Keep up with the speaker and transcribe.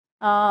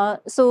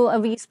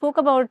We spoke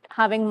about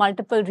having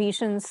multiple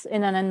regions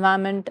in an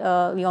environment.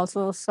 We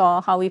also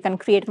saw how you can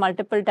create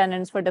multiple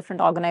tenants for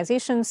different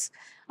organizations.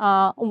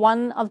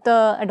 One of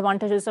the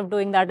advantages of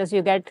doing that is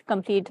you get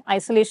complete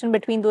isolation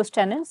between those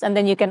tenants, and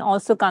then you can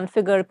also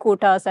configure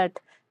quotas at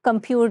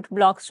compute,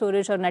 block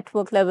storage, or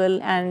network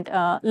level and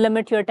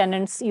limit your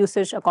tenants'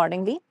 usage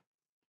accordingly.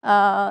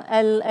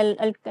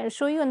 I'll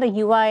show you in the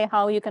UI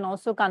how you can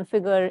also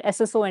configure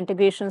SSO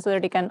integration so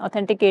that you can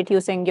authenticate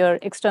using your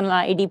external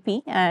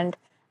IDP and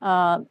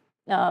kind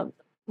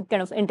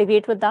of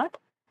integrate with that.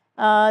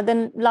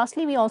 Then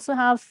lastly, we also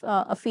have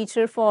a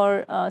feature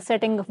for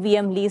setting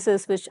VM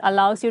leases, which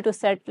allows you to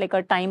set like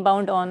a time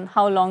bound on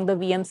how long the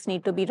VMs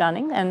need to be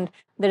running. And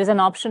there is an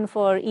option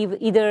for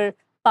either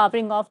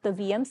powering off the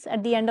VMs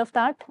at the end of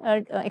that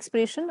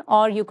expiration,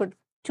 or you could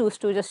choose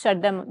to just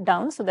shut them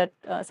down so that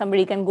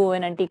somebody can go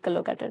in and take a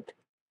look at it.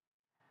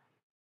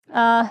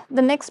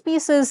 The next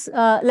piece is,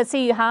 let's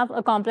say you have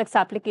a complex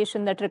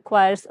application that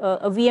requires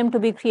a VM to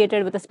be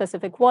created with a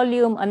specific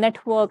volume, a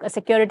network, a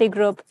security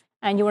group,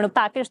 and you want to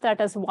package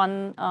that as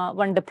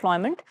one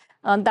deployment.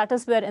 That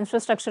is where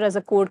infrastructure as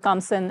a code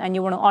comes in, and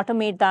you want to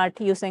automate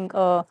that using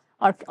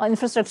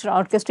infrastructure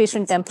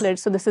orchestration template.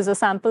 So this is a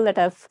sample that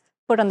I've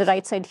put on the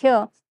right side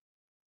here,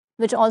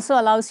 which also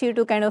allows you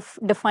to kind of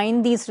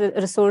define these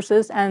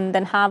resources and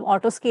then have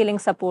auto-scaling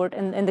support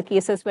in the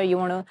cases where you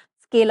want to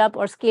scale up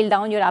or scale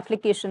down your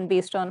application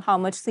based on how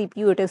much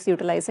CPU it is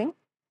utilizing.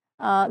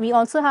 We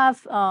also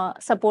have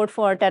support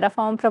for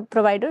Terraform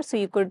providers, so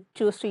you could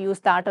choose to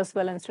use that as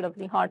well instead of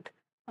the hot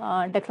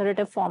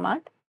declarative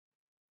format.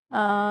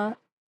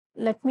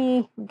 Let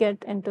me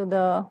get into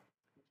the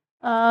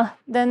I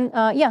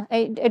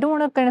don't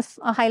want to kind of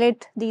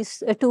highlight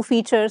these two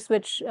features,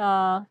 which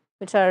are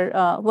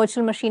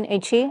virtual machine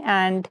HA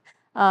and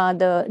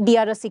the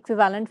DRS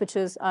equivalent, which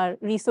is our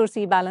resource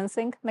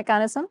rebalancing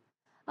mechanism.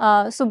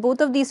 So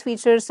both of these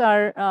features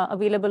are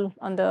available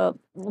on the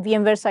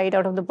VMware side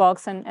out of the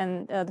box,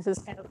 and this is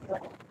kind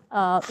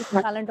of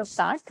equivalent of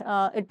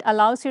that. It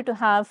allows you to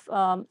have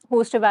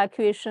host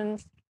evacuation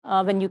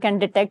when you can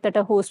detect that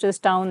a host is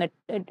down.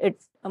 It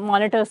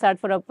monitors that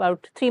for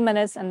about 3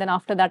 minutes, and then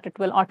after that, it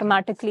will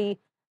automatically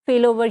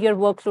fail over your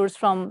workloads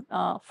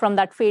from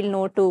that failed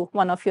node to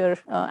one of your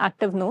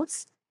active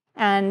nodes.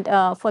 And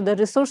for the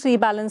resource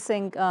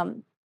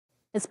rebalancing,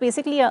 it's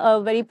basically a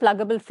very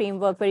pluggable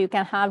framework where you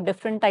can have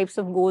different types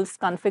of goals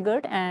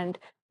configured, and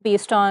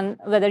based on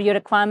whether your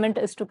requirement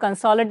is to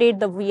consolidate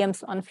the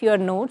VMs on fewer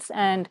nodes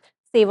and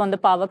save on the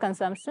power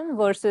consumption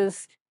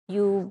versus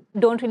you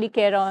don't really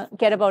care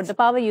about the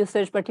power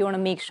usage, but you want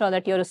to make sure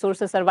that your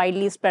resources are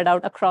widely spread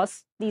out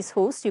across these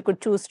hosts. You could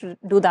choose to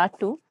do that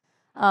too.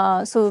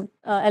 I'll show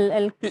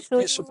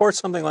you support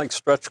something like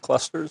stretch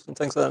clusters and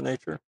things of that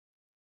nature?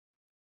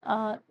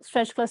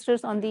 Stretch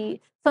clusters on the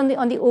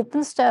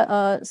open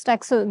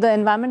stack. So the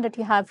environment that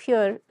you have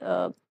here,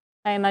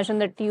 I imagine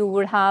that you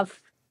would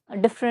have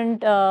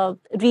different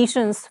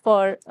regions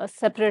for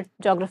separate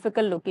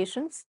geographical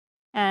locations,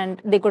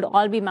 and they could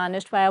all be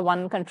managed via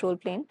one control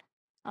plane.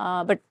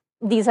 But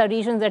these are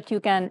regions that you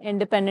can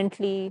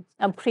independently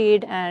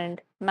upgrade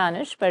and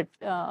manage. But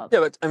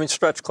but I mean,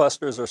 stretch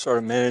clusters are sort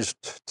of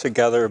managed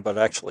together, but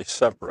actually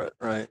separate,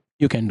 right?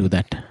 You can do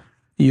that.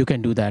 You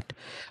can do that.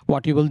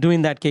 What you will do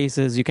in that case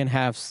is you can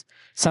have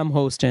some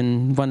host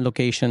in one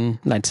location,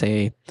 let's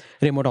say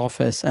remote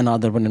office,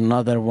 another one,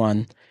 another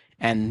one,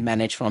 and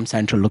manage from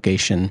central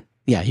location.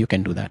 Yeah, you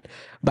can do that.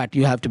 But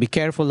you have to be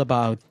careful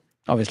about,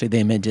 obviously, the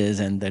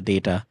images and the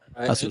data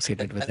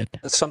associated with it.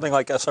 It's something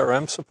like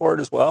SRM support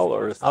as well,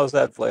 or how does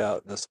that play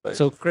out in this space?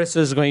 So Chris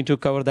is going to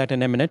cover that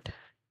in a minute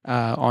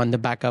on the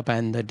backup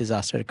and the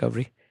disaster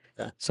recovery.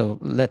 Okay. So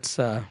let's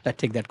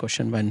take that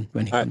question when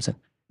he comes in.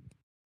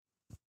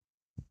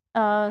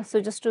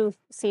 So just to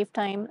save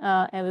time,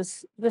 I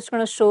was just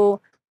going to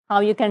show how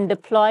you can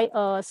deploy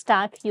a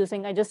stack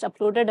using, I just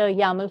uploaded a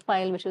YAML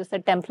file, which is a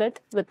template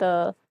with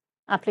the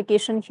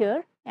application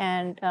here.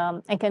 And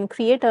I can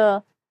create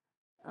a,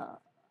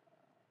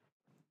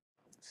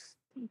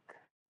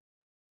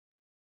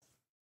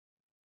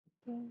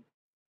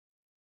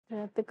 did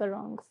I pick a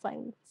wrong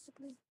file?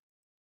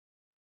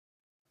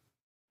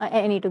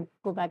 I need to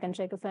go back and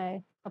check if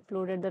I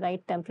uploaded the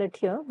right template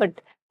here,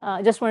 but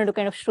just wanted to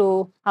kind of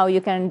show how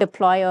you can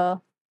deploy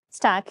a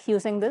stack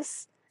using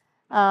this.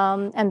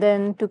 And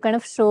then to kind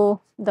of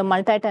show the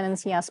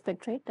multi-tenancy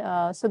aspect,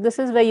 right? So this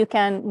is where you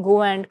can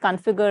go and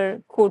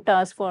configure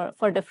quotas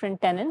for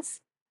different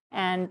tenants,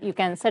 and you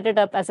can set it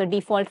up as a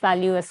default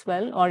value as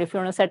well, or if you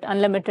want to set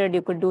unlimited,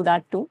 you could do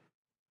that too.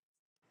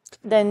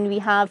 Then we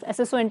have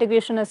SSO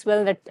integration as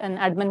well that an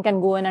admin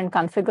can go in and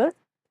configure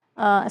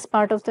as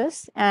part of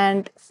this.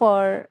 And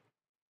for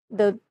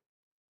the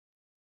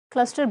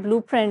cluster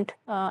blueprint,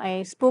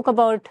 I spoke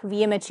about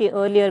VMHA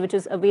earlier, which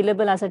is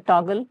available as a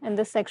toggle in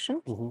this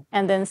section. Mm-hmm.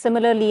 And then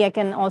similarly, I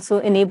can also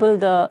enable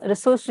the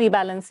resource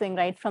rebalancing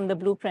right from the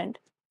blueprint.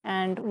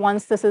 And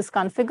once this is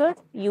configured,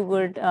 you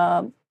would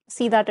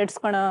see that it's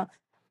going to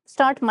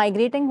start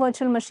migrating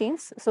virtual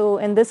machines. So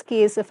in this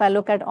case, if I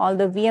look at all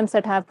the VMs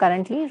that I have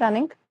currently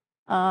running,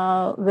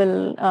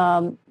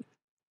 will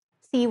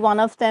see one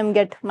of them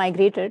get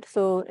migrated.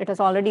 So it has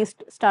already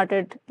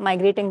started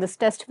migrating this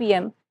test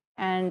VM,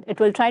 and it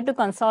will try to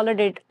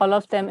consolidate all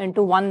of them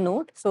into one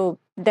node. So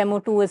demo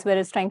 2 is where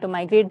it's trying to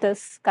migrate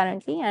this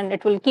currently, and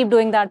it will keep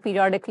doing that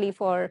periodically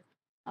for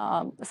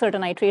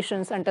certain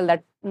iterations until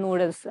that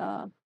node is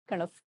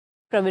kind of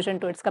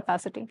provisioned to its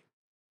capacity.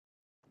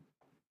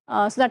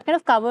 So that kind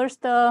of covers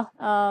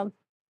the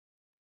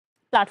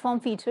platform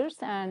features,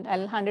 and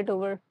I'll hand it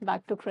over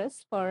back to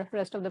Chris for the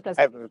rest of the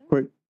presentation. I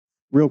have a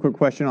real quick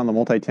question on the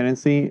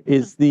multi-tenancy.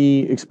 Is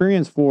the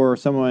experience for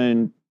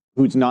someone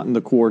who's not in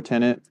the core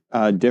tenant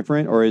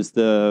different, or is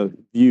the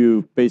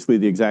view basically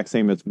the exact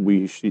same as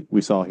we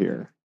saw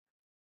here?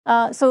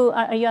 So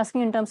are you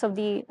asking in terms of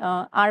the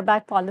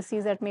RBAC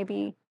policies that may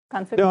be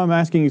configured? No, I'm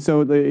asking,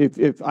 so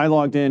if I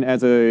logged in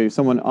as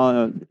someone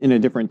in a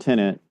different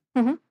tenant,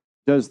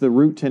 does the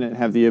root tenant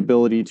have the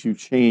ability to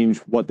change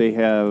what they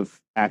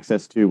have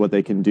access to, what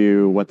they can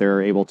do, what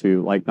they're able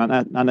to, like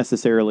not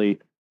necessarily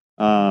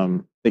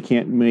they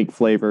can't make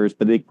flavors,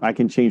 but I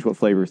can change what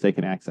flavors they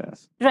can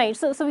access? Right.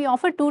 So we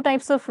offer two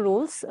types of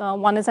roles.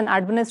 One is an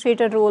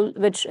administrator role,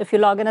 which if you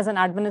log in as an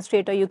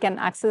administrator, you can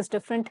access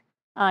different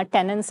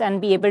tenants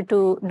and be able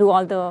to do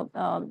all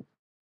the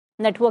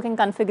networking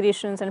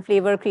configurations and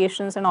flavor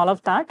creations and all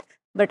of that.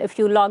 But if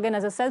you log in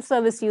as a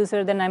self-service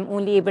user, then I'm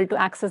only able to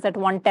access that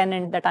one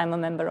tenant that I'm a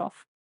member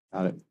of.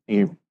 Got it. Thank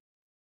you.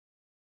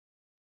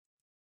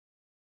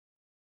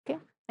 Okay,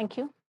 thank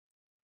you.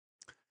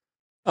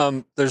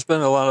 There's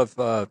been a lot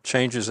of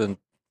changes in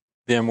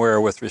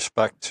VMware with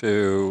respect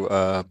to,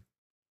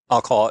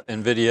 I'll call it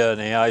NVIDIA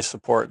and AI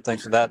support and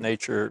things of that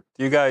nature.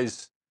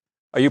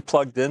 Are you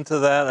plugged into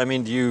that? I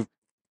mean, do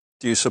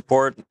you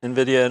support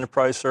NVIDIA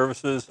enterprise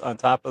services on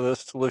top of this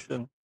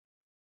solution?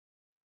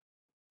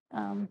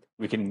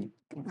 We can,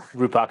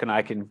 Rupak and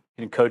I can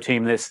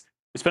co-team this.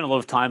 We spent a lot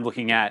of time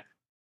looking at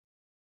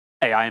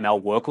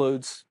AI/ML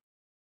workloads.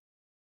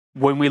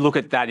 When we look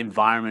at that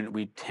environment,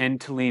 we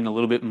tend to lean a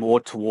little bit more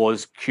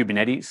towards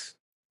Kubernetes,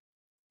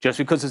 just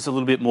because it's a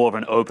little bit more of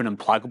an open and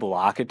pluggable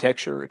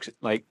architecture.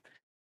 Like,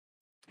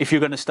 if you're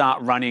going to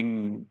start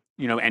running,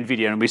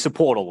 NVIDIA, and we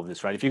support all of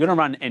this, right? If you're going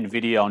to run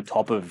NVIDIA on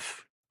top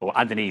of or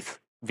underneath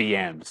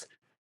VMs,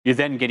 you're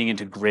then getting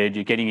into grid,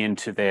 you're getting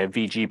into their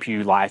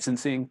vGPU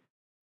licensing,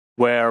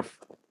 where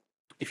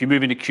if you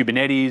move into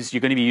Kubernetes, you're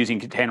going to be using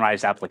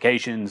containerized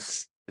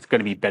applications. It's going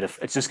to be better.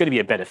 It's just going to be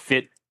a better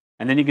fit.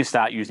 And then you can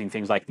start using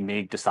things like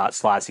MIG to start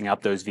slicing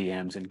up those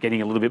VMs and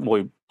getting a little bit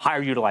more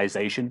higher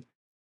utilization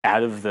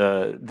out of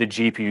the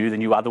GPU than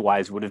you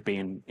otherwise would have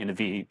been in a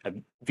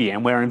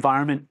VMware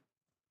environment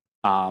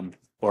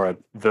or a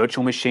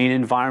virtual machine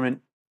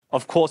environment.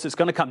 Of course, it's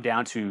going to come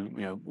down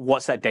to,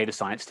 what's that data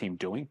science team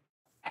doing?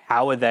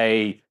 How are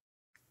they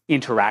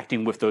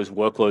interacting with those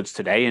workloads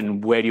today,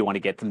 and where do you want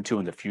to get them to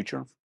in the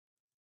future?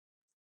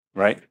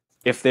 Right?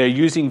 If they're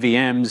using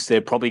VMs,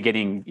 they're probably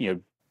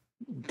getting,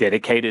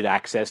 dedicated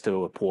access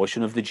to a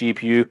portion of the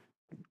GPU.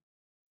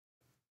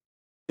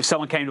 If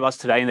someone came to us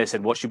today and they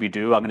said, what should we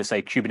do? I'm going to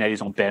say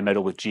Kubernetes on bare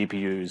metal with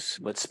GPUs.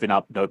 Let's spin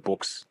up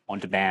notebooks on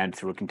demand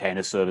through a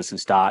container service and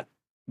start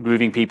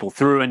moving people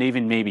through, and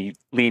even maybe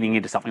leaning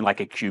into something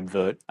like a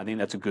KubeVirt. I think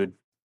that's a good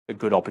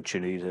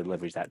opportunity to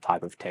leverage that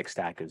type of tech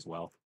stack as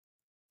well.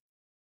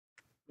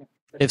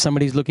 If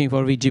somebody's looking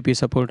for vGPU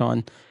support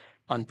on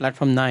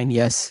Platform9,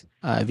 yes,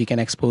 we can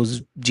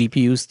expose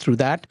GPUs through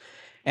that.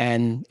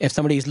 And if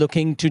somebody is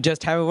looking to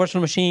just have a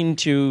virtual machine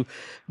to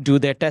do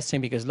their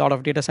testing, because a lot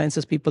of data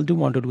sciences people do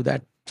want to do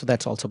that, so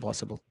that's also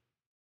possible.